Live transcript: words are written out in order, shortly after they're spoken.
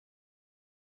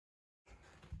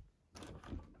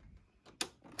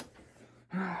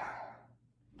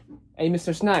Hey,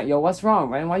 Mr. Snack, yo, what's wrong,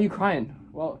 man? Why are you crying?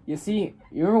 Well, you see,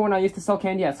 you remember when I used to sell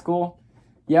candy at school?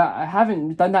 Yeah, I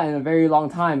haven't done that in a very long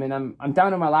time, and I'm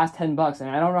down to my last 10 bucks, and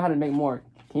I don't know how to make more.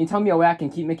 Can you tell me a way I can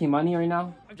keep making money right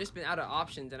now? I've just been out of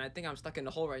options, and I think I'm stuck in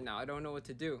the hole right now. I don't know what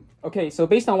to do. Okay, so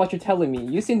based on what you're telling me,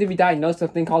 you seem to be diagnosed with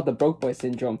something called the broke boy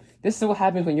syndrome. This is what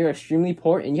happens when you're extremely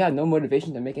poor and you have no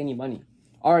motivation to make any money.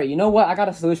 Alright, you know what? I got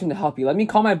a solution to help you. Let me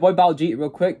call my boy Baljeet real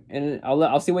quick, and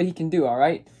I'll see what he can do,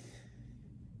 alright?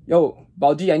 Yo,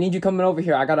 Baljeet, I need you coming over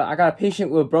here. I got a patient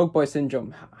with broke boy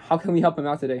syndrome. How can we help him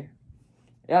out today?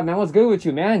 Yeah, man, what's good with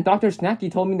you, man? Dr.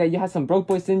 Snacky told me that you had some broke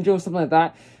boy syndrome, something like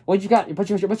that. What you got?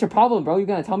 What's your problem, bro? You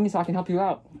gonna tell me so I can help you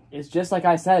out? It's just like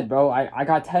I said, bro. I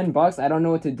got 10 bucks. I don't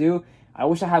know what to do. I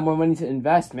wish I had more money to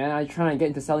invest, man. I'm trying to get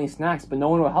into selling snacks, but no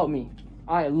one will help me.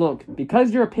 Alright, look.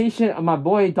 Because you're a patient of my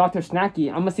boy, Dr. Snacky,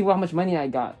 I'm gonna see how much money I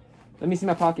got. Let me see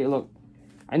my pocket, look.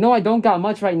 I know I don't got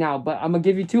much right now, but I'm gonna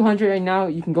give you 200 right now.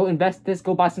 You can go invest this,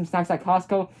 go buy some snacks at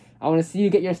Costco. I want to see you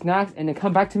get your snacks, and then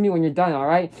come back to me when you're done,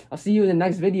 alright? I'll see you in the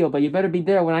next video, but you better be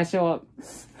there when I show up.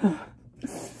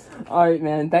 Alright,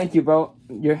 man. Thank you, bro.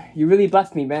 You really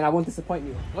blessed me, man. I won't disappoint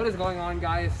you. What is going on,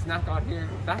 guys? Snack out here,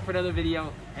 back for another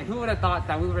video. And who would have thought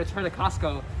that we would return to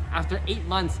Costco after 8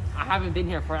 months? I haven't been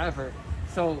here forever.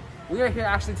 So we are here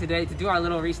actually today to do our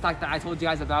little restock that I told you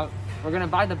guys about. We're going to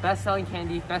buy the best-selling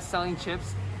candy, best-selling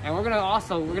chips, and we're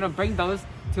going to bring those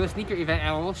to a sneaker event,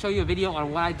 and we'll show you a video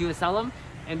on what I do to sell them.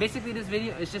 And basically this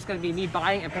video is just going to be me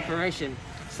buying and preparation.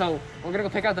 So we're going to go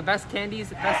pick out the best candies,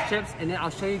 best chips, and then I'll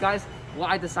show you guys what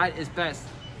I decide is best.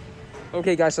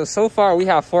 Okay guys, so far we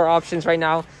have 4 options right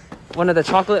now. One of the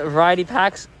chocolate variety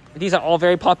packs. These are all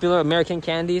very popular American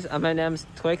candies, M&M's,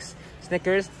 Twix,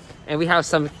 Snickers. And we have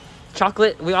some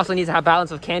chocolate. We also need to have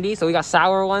balance of candy. So we got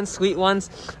sour ones, sweet ones,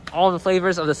 all the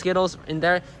flavors of the Skittles in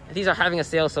there. These are having a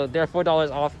sale, so they're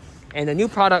 $4 off. And the new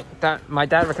product that my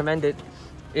dad recommended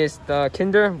is the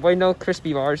Kinder Bueno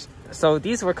Crispy Bars. So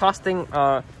these were costing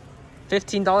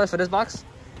 $15 for this box.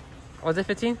 Was it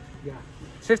 15? Yeah.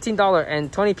 It's $15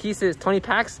 and 20 pieces, 20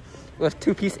 packs with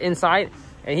 2-piece inside.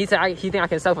 And he said he think I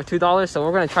can sell for $2. So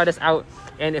we're gonna try this out.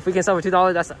 And if we can sell for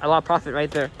 $2, that's a lot of profit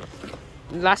right there.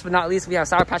 Last but not least, we have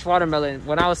Sour Patch Watermelon.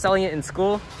 When I was selling it in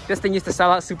school, this thing used to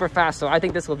sell out super fast. So I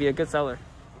think this will be a good seller.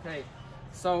 Okay.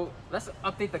 So let's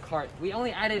update the cart. We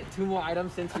only added 2 more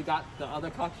items since we got the other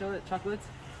chocolates.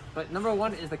 But number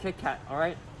 1 is the Kit Kat,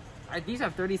 alright? These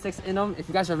have 36 in them. If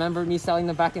you guys remember me selling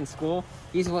them back in school,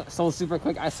 these sold super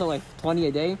quick. I sold like 20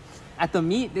 a day. At the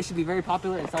meet, they should be very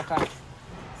popular and sell fast.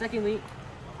 Secondly,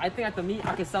 I think at the meet,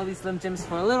 I can sell these Slim Jims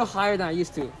for a little higher than I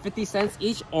used to. 50 cents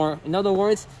each, or in other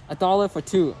words, $1 for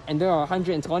 2. And there are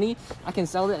 120. I can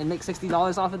sell it and make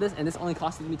 $60 off of this, and this only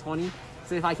costed me 20.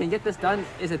 So if I can get this done,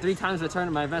 it's a 3 times return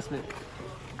on my investment.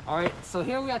 Alright, so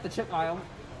here we're at the chip aisle.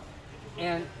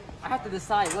 And I have to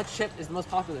decide what chip is the most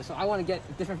popular, so I want to get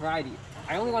a different variety.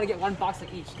 I only want to get 1 box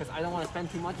of each because I don't want to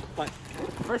spend too much, but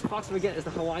the first box we get is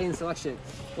the Hawaiian selection.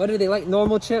 Whether they like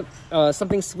normal chip,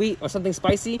 something sweet, or something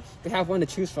spicy, they have one to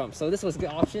choose from. So this was a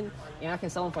good option, and I can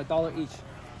sell them for $1 each.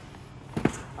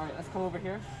 Alright, let's come over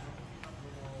here.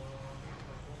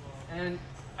 And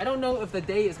I don't know if the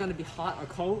day is going to be hot or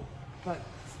cold, but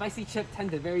spicy chip tend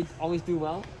to always do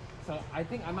well. So I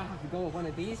think I might have to go with one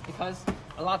of these because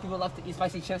a lot of people love to eat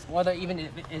spicy chips, whether even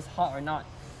if it is hot or not.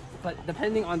 But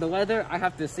depending on the weather, I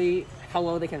have to see how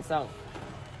well they can sell.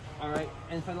 Alright,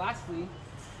 and for lastly,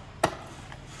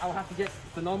 I will have to get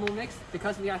the normal mix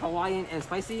because we have Hawaiian and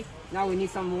spicy. Now we need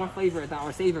some more flavor that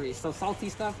are savory. So salty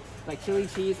stuff like chili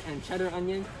cheese and cheddar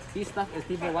onion. These stuff is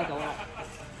people like a lot.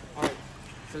 Alright,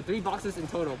 so 3 boxes in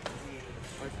total.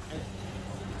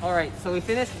 Alright, so we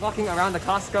finished walking around the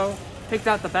Costco. Picked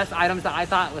out the best items that I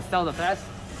thought would sell the best.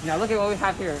 Now look at what we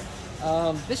have here.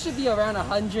 This should be around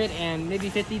 $100 and maybe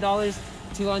 $50,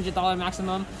 $200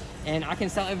 maximum, and I can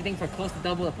sell everything for close to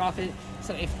double the profit.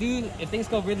 So if things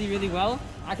go really well,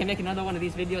 I can make another one of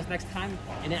these videos next time,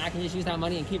 and then I can just use that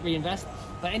money and keep reinvest.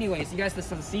 But anyways, you guys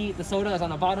see the soda is on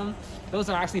the bottom. Those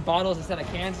are actually bottles instead of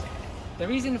cans. The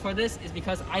reason for this is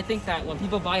because I think that when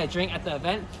people buy a drink at the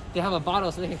event, they have a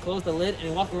bottle so they can close the lid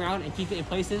and walk around and keep it in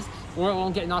places where it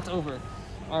won't get knocked over.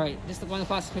 Alright, just one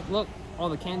last quick look. All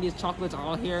the candies, chocolates are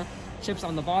all here. Chips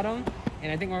on the bottom.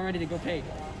 And I think we're ready to go pay.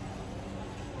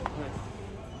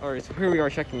 Alright, so here we are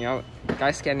checking out.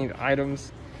 Guys scanning the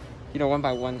items, one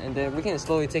by one. And then we can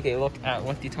slowly take a look at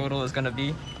what the total is going to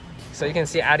be. So you can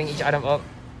see adding each item up.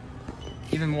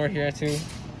 Even more here too.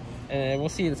 And we'll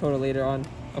see the total later on.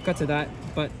 I'll cut to that,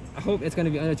 but I hope it's going to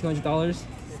be under $200. So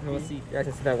let's see. You guys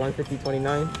can see that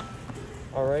 $150.29.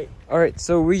 Alright,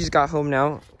 so we just got home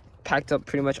now. Packed up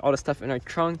pretty much all the stuff in our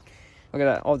trunk. Look at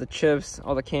that, all the chips,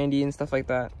 all the candy and stuff like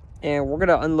that. And we're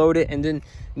gonna unload it, and then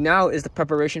now is the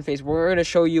preparation phase. We're gonna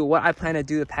show you what I plan to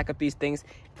do to pack up these things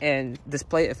and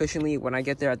display it efficiently when I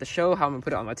get there at the show, how I'm gonna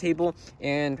put it on my table,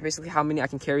 and basically how many I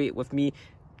can carry with me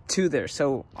to there.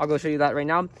 So I'll go show you that right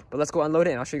now, but let's go unload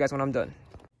it and I'll show you guys when I'm done.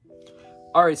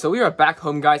 All right, so we are back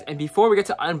home, guys, and before we get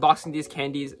to unboxing these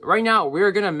candies, right now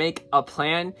we're gonna make a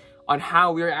plan on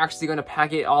how we're actually gonna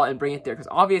pack it all and bring it there, because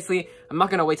obviously I'm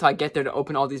not gonna wait till I get there to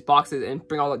open all these boxes and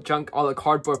bring all the junk, all the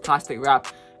cardboard, plastic wrap,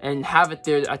 and have it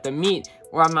there at the meet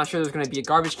where I'm not sure there's gonna be a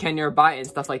garbage can nearby and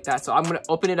stuff like that. So I'm gonna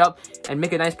open it up and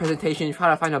make a nice presentation, try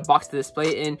to find a box to display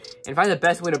it in, and find the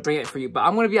best way to bring it for you. But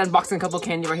I'm gonna be unboxing a couple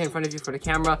candy right here in front of you for the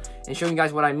camera and showing you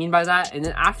guys what I mean by that. And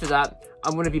then after that,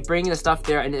 I'm gonna be bringing the stuff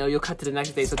there, and you'll cut to the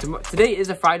next day. So today is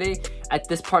a Friday at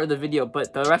this part of the video,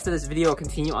 but the rest of this video will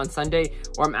continue on Sunday,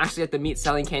 where I'm actually at the meet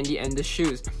selling candy and the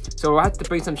shoes. So we'll have to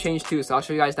bring some change too, so I'll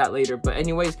show you guys that later. But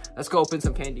anyways, let's go open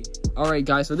some candy. All right,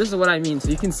 guys, so this is what I mean. So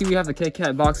you can see we have the Kit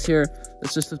Kat box here.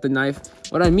 Let's just lift the knife.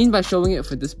 What I mean by showing it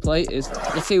for display is,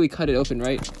 let's say we cut it open,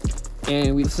 right?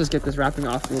 And let's just get this wrapping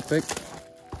off real quick.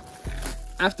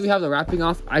 After we have the wrapping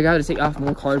off, I gotta take off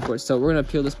more cardboard. So we're gonna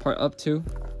peel this part up too.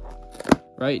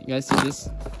 Right, you guys see this?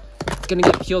 It's gonna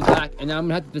get peeled back, and now I'm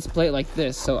gonna have to display it like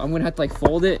this. So I'm gonna have to like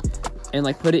fold it and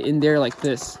like put it in there like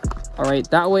this. All right,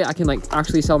 that way I can like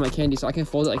actually sell my candy. So I can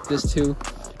fold it like this too,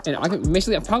 and I can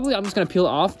basically I'm just gonna peel it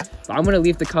off, but I'm gonna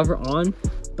leave the cover on.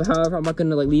 But however, I'm not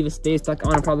gonna like leave it stay stuck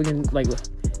on. I'm probably gonna like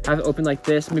have it open like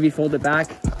this, maybe fold it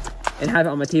back and have it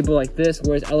on my table like this,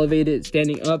 where it's elevated,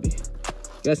 standing up. You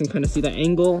guys can kind of see the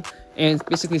angle and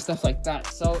basically stuff like that.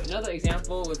 So another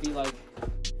example would be like,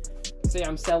 say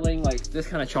I'm selling like this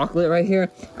kind of chocolate right here.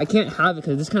 I can't have it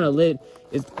because this kind of lid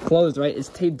is closed, right? It's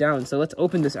taped down. So let's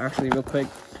open this actually real quick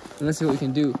and let's see what we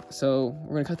can do. So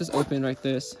we're gonna cut this open like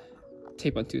this,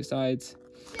 tape on two sides.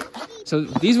 So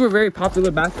these were very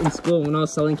popular back in school when I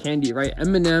was selling candy, right?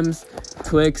 M&M's,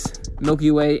 Twix,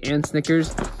 Milky Way, and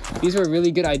Snickers. These were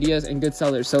really good ideas and good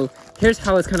sellers. So here's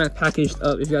how it's kind of packaged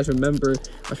up. If you guys remember,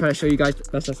 I'll try to show you guys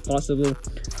the best as possible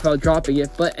without dropping it.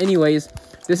 But anyways,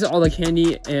 this is all the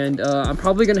candy, and I'm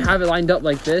probably gonna have it lined up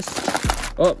like this.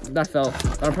 Oh, that fell.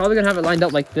 I'm probably gonna have it lined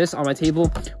up like this on my table,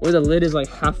 where the lid is like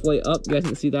halfway up. You guys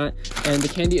can see that, and the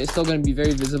candy is still gonna be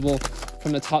very visible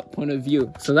from the top point of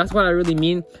view. So that's what I really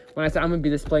mean when I say I'm gonna be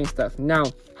displaying stuff. Now,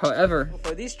 however,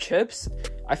 for these chips,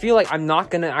 I feel like I'm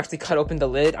not gonna actually cut open the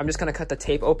lid. I'm just gonna cut the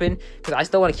tape open because I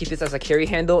still want to keep this as a carry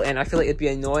handle, and I feel like it'd be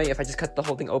annoying if I just cut the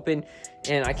whole thing open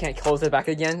and I can't close it back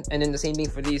again. And then the same thing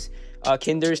for these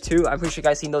Kinders too. I'm pretty sure you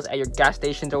guys seen those at your gas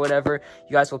stations or whatever.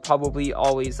 You guys will probably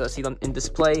always see them in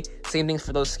display. Same thing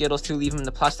for those Skittles too. Leave them in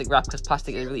the plastic wrap because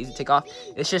plastic is really easy to take off.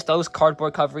 It's just those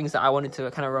cardboard coverings that I wanted to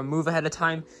kind of remove ahead of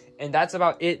time. And that's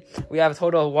about it. We have a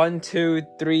total of 1, 2,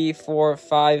 3, 4,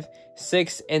 5,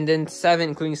 6, and then 7,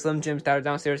 including Slim Jims that are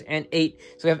downstairs, and 8.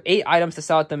 So we have 8 items to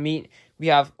sell at the meet. We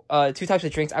have 2 types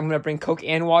of drinks. I'm going to bring Coke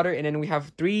and water, and then we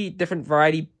have 3 different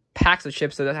variety packs of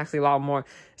chips, so that's actually a lot more.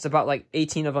 It's about like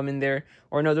 18 of them in there,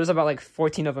 or no, there's about like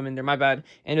 14 of them in there, my bad.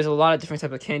 And there's a lot of different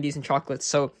types of candies and chocolates,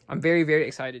 so I'm very, very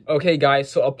excited. Okay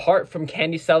guys, so apart from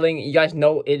candy selling, you guys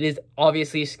know it is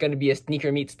obviously going to be a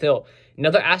sneaker meet still.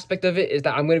 Another aspect of it is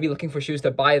that I'm going to be looking for shoes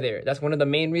to buy there. That's one of the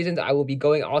main reasons I will be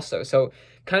going also. So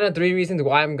kind of 3 reasons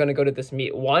why I'm going to go to this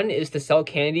meet. 1 is to sell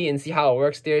candy and see how it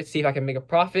works there, see if I can make a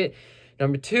profit.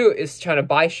 Number 2 is trying to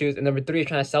buy shoes, and number 3 is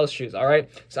trying to sell shoes, all right?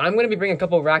 So I'm going to be bringing a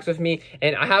couple of racks with me,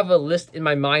 and I have a list in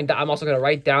my mind that I'm also going to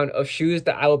write down of shoes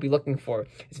that I will be looking for.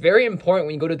 It's very important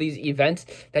when you go to these events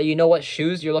that you know what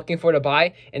shoes you're looking for to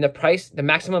buy and the price, the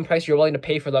maximum price you're willing to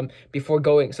pay for them before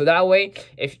going. So that way,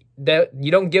 if you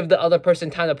don't give the other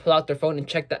person time to pull out their phone and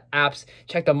check the apps,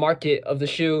 check the market of the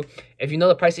shoe. If you know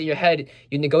the price in your head,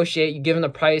 you negotiate, you give them the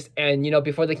price, and, you know,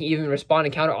 before they can even respond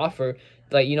and counter offer,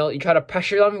 like, you know, you try to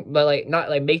pressure them, but like not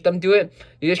like make them do it.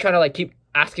 You're just trying to like keep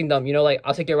asking them, you know, like,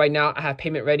 I'll take it right now, I have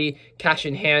payment ready, cash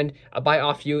in hand, I'll buy it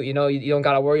off you, you know, you don't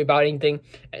gotta worry about anything.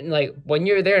 And like when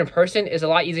you're there in person, it's a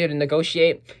lot easier to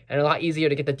negotiate and a lot easier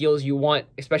to get the deals you want,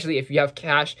 especially if you have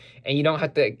cash and you don't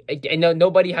have to, and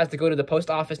nobody has to go to the post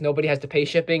office, nobody has to pay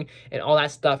shipping and all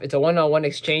that stuff. It's a one-on-one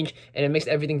exchange, and it makes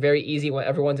everything very easy when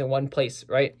everyone's in one place,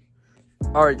 right?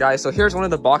 All right guys, so here's one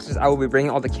of the boxes I will be bringing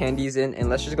all the candies in, and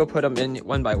let's just go put them in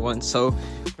one by one. So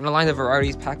I'm gonna line the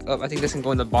varieties pack up. I think this can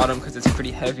go in the bottom because it's pretty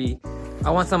heavy.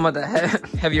 I want some of the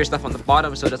heavier stuff on the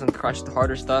bottom so it doesn't crush the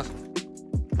harder stuff.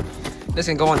 This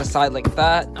can go on the side like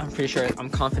that. I'm pretty sure, I'm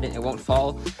confident it won't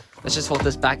fall. Let's just hold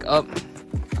this back up.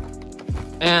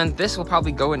 And this will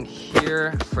probably go in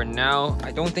here for now.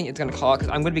 I don't think it's gonna fall because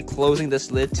I'm gonna be closing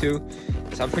this lid too.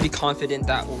 So I'm pretty confident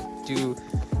that will do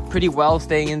pretty well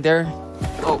staying in there.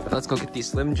 Oh, let's go get these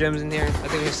Slim Jims in here. I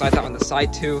think we can slide that on the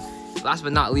side too. Last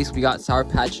but not least, we got Sour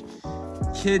Patch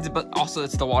Kids, but also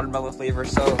it's the watermelon flavor,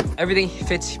 so everything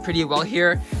fits pretty well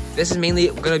here. This is mainly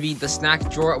gonna be the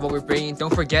snack drawer of what we're bringing.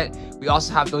 Don't forget, we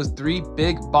also have those 3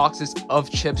 big boxes of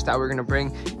chips that we're gonna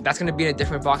bring. That's gonna be in a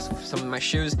different box for some of my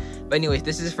shoes. But anyways,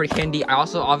 this is for candy. I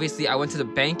also, obviously, I went to the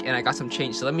bank and I got some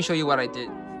change, so let me show you what I did.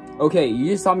 Okay, you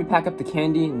just saw me pack up the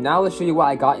candy. Now let's show you what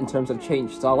I got in terms of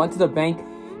change. So I went to the bank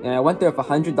and I went there with a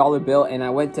 $100 bill and I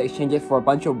went to exchange it for a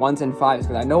bunch of 1s and 5s,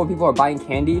 because I know when people are buying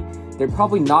candy, they're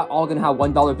probably not all gonna have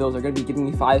 $1 bills. They're gonna be giving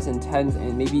me 5s and 10s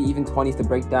and maybe even 20s to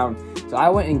break down. So I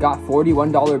went and got 40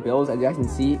 $1 bills. As you guys can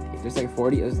see, if there's like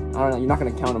 40, I don't know, you're not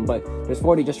gonna count them, but there's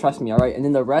 40, just trust me, all right? And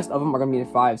then the rest of them are gonna be in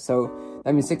 5s. So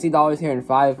that means $60 here in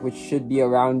 5, which should be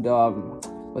around,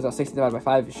 what's that, 60 divided by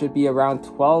 5? It should be around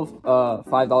 12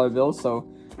 $5 bills. So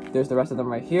there's the rest of them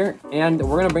right here, and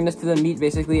we're gonna bring this to the meet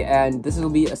basically, and this will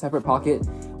be a separate pocket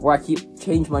where I keep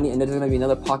change money, and there's gonna be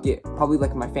another pocket, probably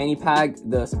like my fanny pack,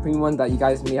 the Supreme one that you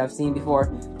guys may have seen before,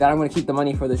 that I'm gonna keep the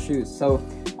money for the shoes. So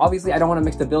obviously I don't want to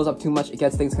mix the bills up too much, it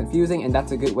gets things confusing, and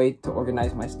that's a good way to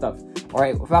organize my stuff. All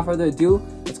right, without further ado,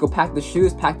 let's go pack the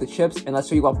shoes, pack the chips, and let's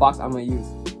show you what box I'm gonna use.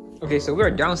 Okay, so we're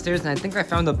downstairs and I think I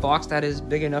found a box that is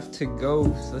big enough to go.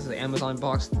 So this is the Amazon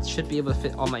box. It should be able to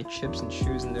fit all my chips and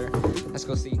shoes in there. Let's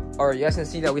go see. All right, you guys can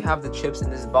see that we have the chips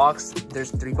in this box. There's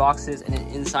 3 boxes, and then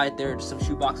inside there's some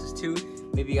shoe boxes too.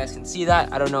 Maybe you guys can see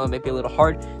that. I don't know, it might be a little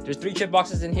hard. There's 3 chip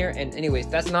boxes in here, and anyways,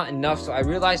 that's not enough. So I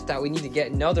realized that we need to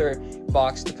get another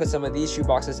box to put some of these shoe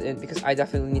boxes in, because I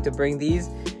definitely need to bring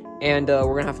these. And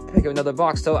we're gonna have to pick up another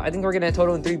box. So I think we're gonna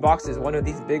total in 3 boxes. One of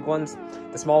these big ones,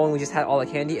 the small one we just had all the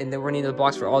candy, and then we're gonna need a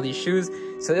box for all these shoes.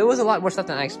 So it was a lot more stuff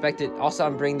than I expected. Also,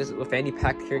 I'm bringing this fanny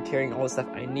pack here, carrying all the stuff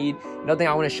I need. Another thing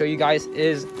I want to show you guys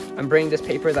is I'm bringing this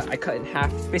paper that I cut in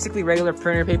half. It's basically regular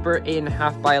printer paper,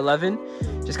 8.5 by 11.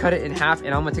 Just cut it in half,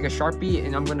 and I'm gonna take a Sharpie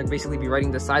and I'm gonna basically be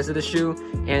writing the size of the shoe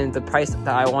and the price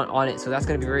that I want on it. So that's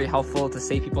gonna be very helpful to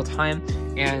save people time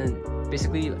and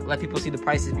basically let people see the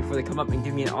prices before they come up and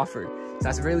give me an offer. So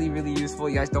that's really, really useful.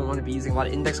 You guys don't want to be using a lot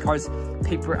of index cards.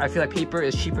 Paper, I feel like paper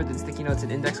is cheaper than sticky notes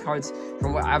and index cards.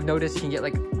 From what I've noticed, you can get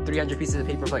like 300 pieces of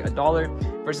paper for like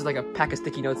 $1 versus like a pack of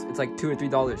sticky notes. It's like $2 or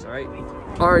 $3, all right?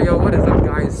 All right, yo, what is up,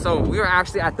 guys? So we are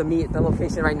actually at the meet, the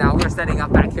location right now. We are setting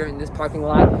up back here in this parking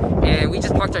lot, and we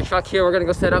just parked our truck here. We're gonna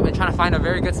go set up and try to find a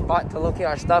very good spot to locate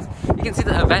our stuff. You can see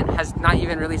the event has not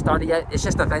even really started yet. It's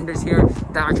just the vendors here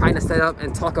that are trying to set up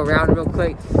and talk around real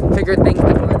quick, figure things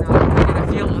out, get a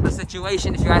feel of the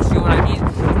situation, if you guys feel what I mean.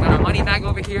 Got our money bag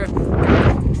over here,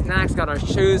 snacks, got our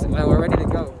shoes, and we're ready to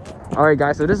go. All right,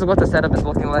 guys, so this is what the setup is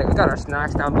looking like. We got our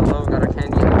snacks down below, we got our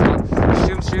candy on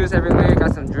top, shoes everywhere,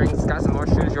 got some drinks, got some more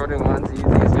shoes, Jordan 1s,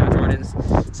 Yeezys, yeah, Jordans,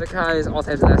 Sacai's, all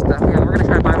types of that stuff. Yeah, we're gonna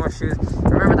try to buy more shoes.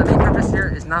 Remember, the main purpose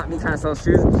here is not me trying to sell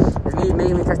shoes. It's me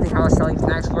mainly testing how selling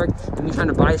snacks work, and me trying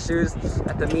to buy shoes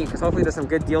at the meet, because hopefully there's some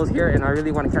good deals here, and I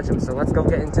really want to catch them. So let's go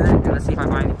get into it, and let's see if I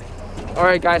buy anything. All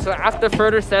right, guys, so after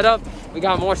further setup, we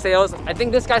got more sales. I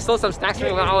think this guy sold some snacks for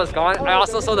me when I was gone. I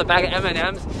also sold a bag of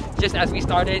M&Ms just as we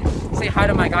started. Say hi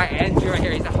to my guy Andrew right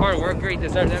here. He's a hard worker, he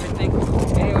deserves everything.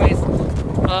 Anyways,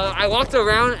 I walked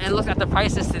around and looked at the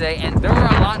prices today, and there were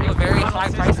a lot of very high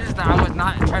prices that I was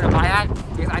not trying to buy at,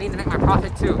 because I need to make my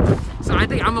profit too. So I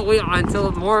think I'm gonna wait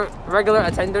until more regular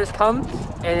attenders come,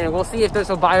 and we'll see if there's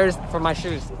some buyers for my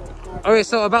shoes. Okay,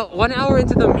 so about 1 hour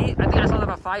into the meet, I think I sold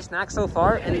about 5 snacks so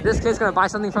far, and this kid's gonna buy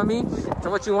something from me. So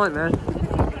what you want, man?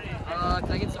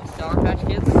 Can I get some Sour Patch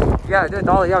Kids? Yeah, do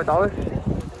 $1. You have $1?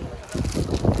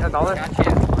 You have $1?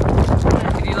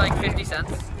 Gotcha. Can you like 50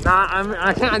 cents? Nah,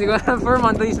 I can't do it for a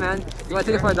month, please, man. You want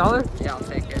to take it for $1? Yeah, I'll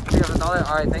take it. Take it for $1?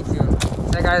 All right, thank you.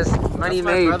 Hey guys, money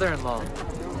made. My brother-in-law.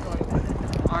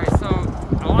 All right, so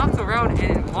I walked around,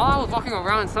 and while I was walking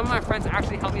around, some of my friends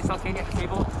actually helped me sell candy at the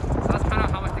table. So that's kind of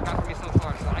how much they got for me so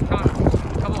far. So I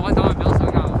counted a couple $1 bills. So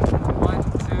I got 1,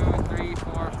 2, 3,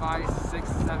 4, 5, 6,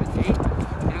 7, 8.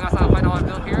 And I got a $5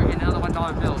 bill here and another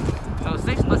 $1 bill. So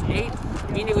 6 plus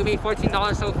 8, meaning we made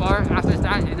 $14 so far after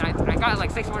that. And I got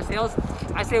like 6 more sales.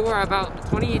 I say we're about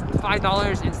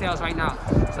 $25 in sales right now.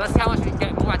 So let's see how much we can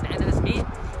get more at the end of this meet.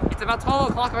 It's about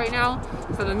 12 o'clock right now,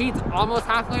 so the meet's almost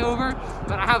halfway over,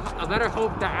 but I have a better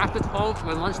hope that after 12,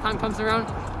 when lunchtime comes around,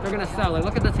 they're gonna sell. Like,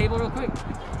 look at the table real quick.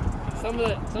 Some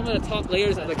of the top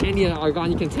layers of the candy are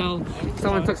gone, you can tell.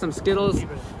 Someone took some Skittles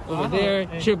over there.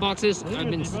 Chip boxes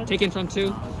I've been taken from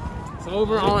too. So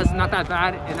overall, it's not that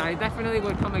bad, and I definitely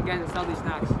would come again and sell these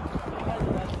snacks.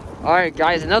 All right,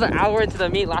 guys, another hour into the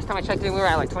meet. Last time I checked in, we were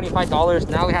at like $25.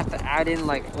 Now we have to add in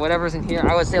like whatever's in here.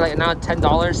 I would say like now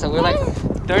 $10, so we're like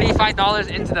 $35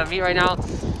 into the meet right now.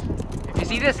 You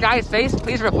see this guy's face?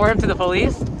 Please report him to the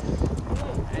police.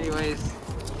 Anyways,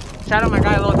 shout out my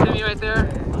guy, little Timmy right there.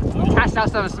 Cashed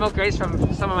out some smoke rays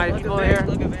from some of my people here.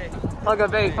 Plug a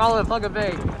Bay. Follow it, Plug a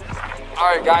Bay.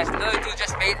 Alright guys, another dude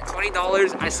just made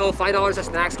 $20. I sold $5 of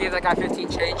snacks, gave that guy 15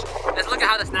 change. Let's look at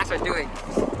how the snacks are doing.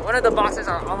 One of the boxes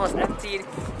are almost emptied.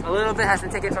 A little bit has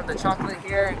been taken from the chocolate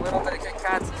here, a little bit of Kit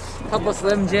Kats, a couple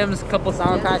Slim Jims, a couple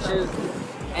Sour Patches,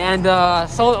 and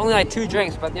sold only like 2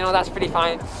 drinks, but you know, that's pretty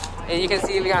fine. And you can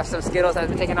see we got some Skittles that's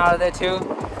been taken out of there too.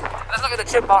 Let's look at the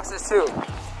chip boxes too.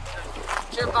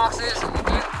 Chip boxes,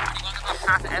 about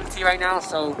half empty right now,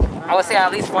 so I would say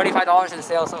at least $45 in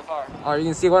sales so far. Alright, you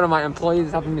can see one of my employees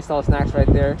is helping me sell snacks right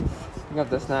there. Pick up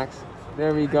the snacks.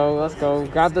 There we go, let's go.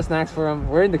 Grab the snacks for him.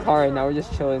 We're in the car right now, we're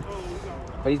just chilling.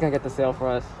 But he's gonna get the sale for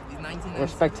us. We're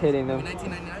spectating them.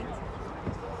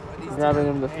 Grabbing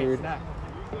him the food.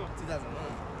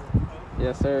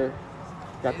 Yes, sir.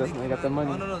 Got this. I got the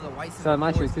money. So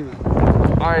my shoes too.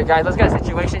 Alright guys, let's get a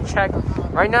situation check.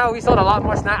 Right now we sold a lot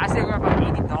more snacks. I say we're about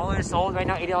 $80 sold right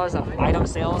now, $80 of item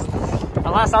sales.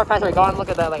 The last Sour Patch are gone. Look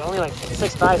at that, like only like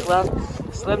 6 bags left.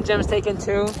 Slim Jims taken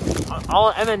 2.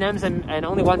 All M&Ms and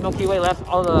only 1 Milky Way left.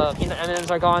 All the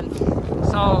M&Ms are gone.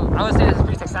 So I would say this is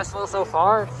pretty successful so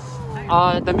far.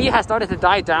 The meat has started to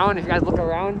die down. If you guys look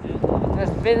around, there's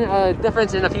been a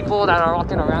difference in the people that are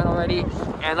walking around already,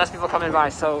 and less people coming by.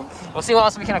 So we'll see what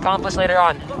else we can accomplish later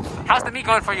on. How's the meat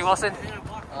going for you, Wilson?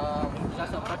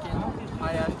 That's a fucking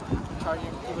high-ass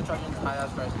people charging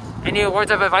high-ass prices. Any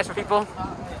words of advice for people?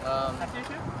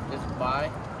 Just buy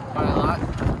a lot.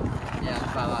 Yeah,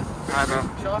 just buy a lot. Alright,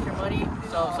 bro. Show off your money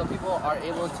so people are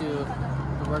able to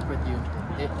work with you.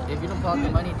 If you don't pull out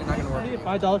your money, they're not gonna work with you.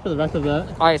 $5 for the rest of that.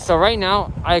 Alright, so right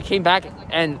now I came back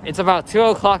and it's about 2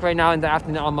 o'clock right now in the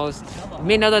afternoon almost.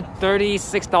 Made another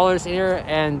 $36 here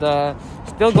and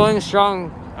still going strong.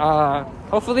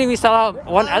 Hopefully we sell out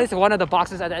at least one of the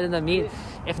boxes at the end of the meet.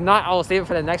 If not, I will save it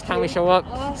for the next time we show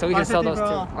up so we can sell those too.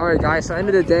 Alright guys, so end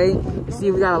of the day, you see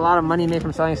we got a lot of money made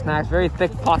from selling snacks. Very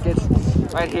thick pockets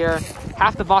right here.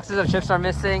 Half the boxes of chips are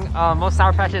missing. Most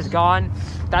Sour Patch is gone.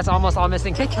 That's almost all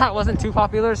missing. Kit Kat wasn't too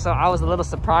popular, so I was a little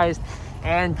surprised.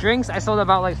 And drinks, I sold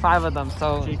about like 5 of them,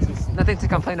 so nothing to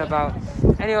complain about.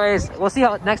 Anyways, we'll see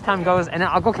how next time goes, and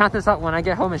I'll go count this up when I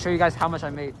get home and show you guys how much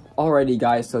I made. Alrighty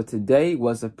guys, so today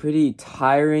was a pretty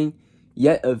tiring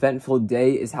yet eventful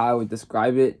day is how I would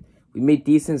describe it. We made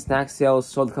decent snack sales,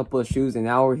 sold a couple of shoes, and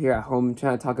now we're here at home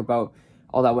trying to talk about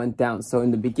all that went down. So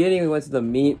in the beginning, we went to the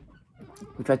meet.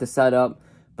 We tried to set up,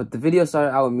 but the video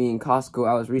started out with me in Costco.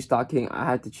 I was restocking. I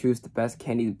had to choose the best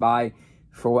candy to buy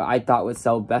for what I thought would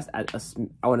sell best at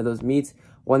one of those meets.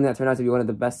 One that turned out to be one of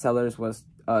the best sellers was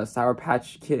Sour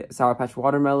Patch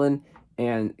Watermelon,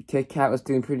 and Kit Kat was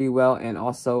doing pretty well, and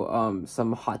also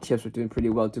some hot chips were doing pretty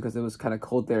well too because it was kind of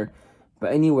cold there.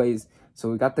 But anyways,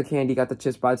 so we got the candy, got the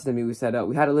chips, brought it to the meet. We set up.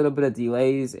 We had a little bit of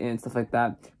delays and stuff like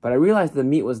that, but I realized the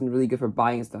meet wasn't really good for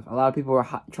buying stuff. A lot of people were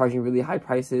charging really high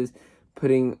prices,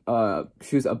 putting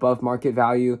shoes above market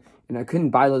value, and I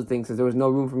couldn't buy those things because there was no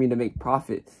room for me to make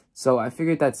profit. So I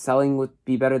figured that selling would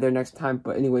be better there next time.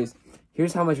 But anyways,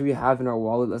 here's how much we have in our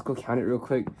wallet. Let's go count it real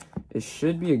quick. It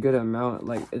should be a good amount.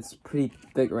 Like, it's pretty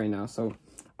thick right now, so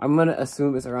I'm gonna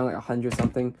assume it's around like 100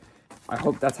 something. I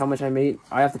hope that's how much I made.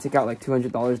 I have to take out like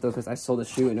 $200 though because I sold a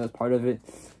shoe and it was part of it.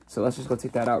 So let's just go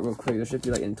take that out real quick. There should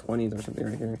be like in 20s or something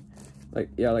right here. Like,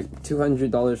 yeah, like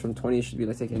 $200 from 20 should be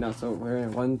like taken out. So we're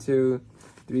in 1, 2,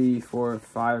 3, 4,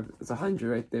 5. It's 100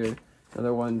 right there.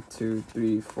 Another 1, 2,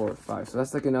 3, 4, 5. So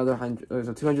that's like another 100.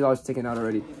 So $200 taken out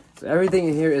already. So everything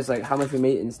in here is like how much we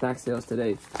made in snack sales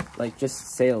today. Like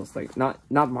just sales, like not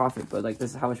profit, but like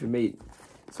this is how much we made.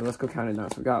 So let's go count it now.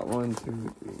 So we got 1,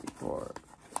 2, 3, 4,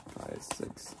 5,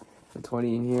 6, so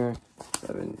 20 in here.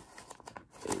 7,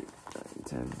 8, 9,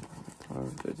 10,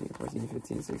 12, 13, 14,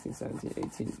 15, 16, 17,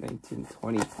 18, 19,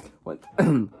 20. What?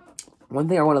 One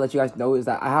thing I want to let you guys know is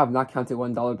that I have not counted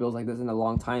 $1 bills like this in a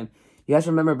long time. You guys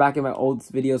remember back in my old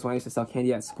videos when I used to sell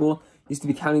candy at school, I used to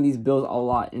be counting these bills a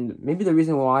lot. And maybe the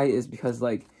reason why is because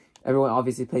like everyone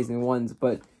obviously plays in ones,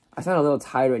 but I sound a little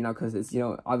tired right now because it's, you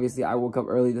know, obviously I woke up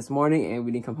early this morning and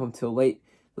we didn't come home till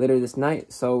later this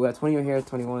night. So we got 20 right here,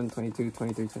 21, 22,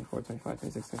 23, 24, 25,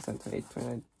 26, 27, 28,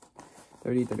 29,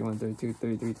 30, 31, 32,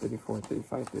 33, 34,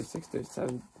 35, 36,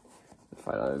 37,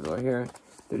 $5 bill right here,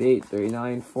 38,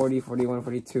 39, 40, 41,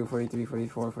 42, 43,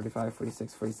 44, 45,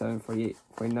 46, 47, 48,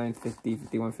 49, 50,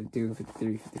 51, 52,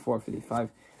 53, 54, 55,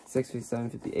 56, 57,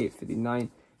 58,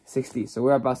 59, 60. So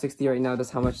we're about 60 right now.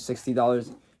 That's how much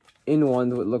 $60 in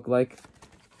one would look like.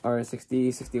 Or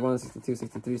 60, 61, 62,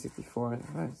 63, 64,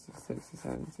 65, 66,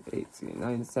 67, 68,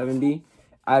 69, 70.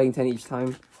 adding 10 each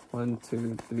time. 1,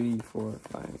 2, 3, 4,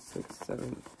 5, 6,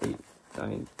 7, 8,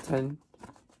 9, 10,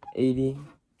 80.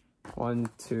 1,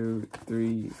 2,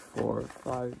 3, 4,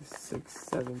 5, 6,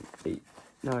 7, 8,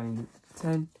 9,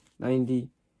 10, 90.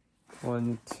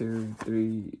 1, 2,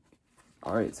 3.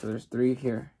 All right, so there's 3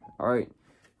 here. All right,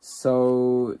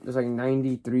 so there's like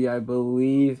 93, I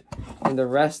believe, and the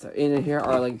rest in here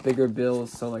are like bigger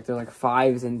bills. So like they're like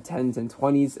 5s and 10s and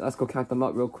 20s. Let's go count them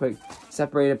up real quick.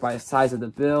 Separate it by the size of the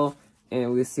bill,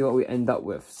 and we'll see what we end up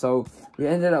with. So we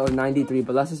ended up with 93,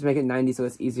 but let's just make it 90 so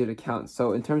it's easier to count.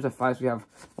 So in terms of 5s, we have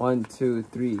 1, 2,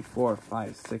 3, 4,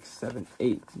 5, 6, 7,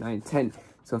 8, 9, 10.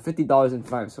 So $50 in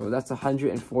 5. So that's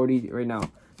 140 right now,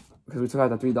 because we took out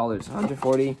the $3.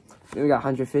 140. Then we got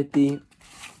 150.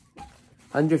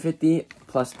 150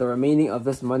 plus the remaining of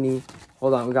this money.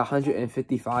 Hold on, we got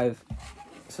 155.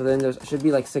 So then there should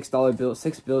be like $6 bills,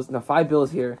 6 bills, no, 5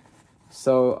 bills here.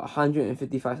 So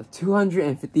 155, so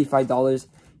 $255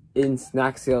 in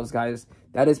snack sales, guys.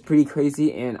 That is pretty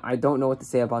crazy, and I don't know what to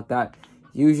say about that.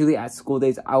 Usually at school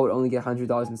days, I would only get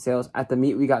 $100 in sales. At the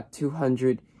meet, we got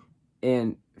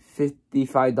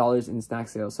 $255 in snack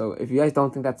sales. So if you guys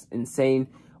don't think that's insane,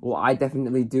 well, I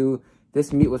definitely do.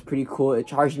 This meet was pretty cool. It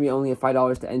charged me only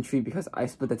 $5 to entry because I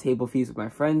split the table fees with my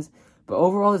friends. But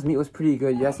overall, this meet was pretty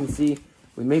good. You guys can see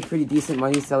we made pretty decent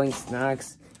money selling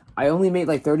snacks. I only made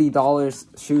like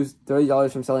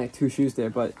 $30 from selling like 2 shoes there.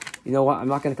 But you know what? I'm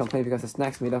not going to complain because the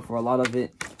snacks made up for a lot of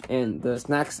it. And the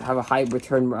snacks have a high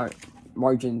return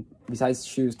margin besides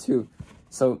shoes too.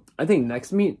 So I think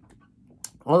next meet,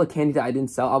 all the candy that I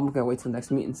didn't sell, I'm going to wait till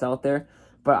next meet and sell it there.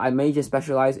 But I may just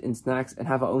specialize in snacks and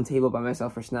have my own table by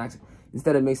myself for snacks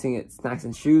instead of mixing it snacks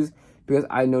and shoes, because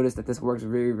I noticed that this works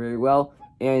very, very well.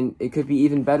 And it could be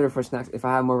even better for snacks if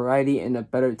I have more variety and a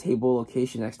better table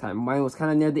location next time. Mine was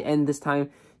kind of near the end this time,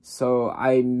 so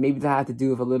maybe that had to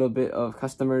do with a little bit of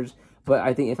customers. But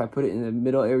I think if I put it in the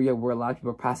middle area where a lot of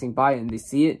people are passing by and they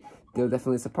see it, they'll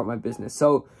definitely support my business.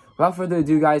 So without further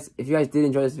ado, guys, if you guys did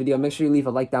enjoy this video, make sure you leave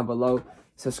a like down below.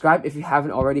 Subscribe if you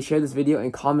haven't already. Share this video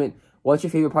and comment what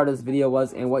your favorite part of this video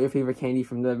was and what your favorite candy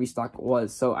from the restock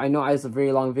was. So I know it's a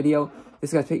very long video. This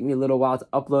is going to take me a little while to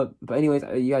upload. But anyways,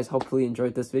 you guys hopefully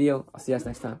enjoyed this video. I'll see you guys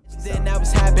next time. Then that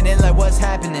was happening, like what's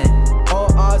happening?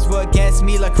 All odds were against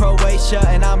me like Croatia,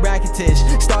 and I'm racketish.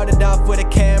 Started off with a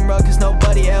camera cause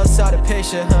nobody else saw the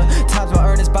picture. Times my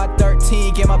earnings by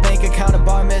 13, get my bank account a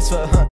bar mitzvah.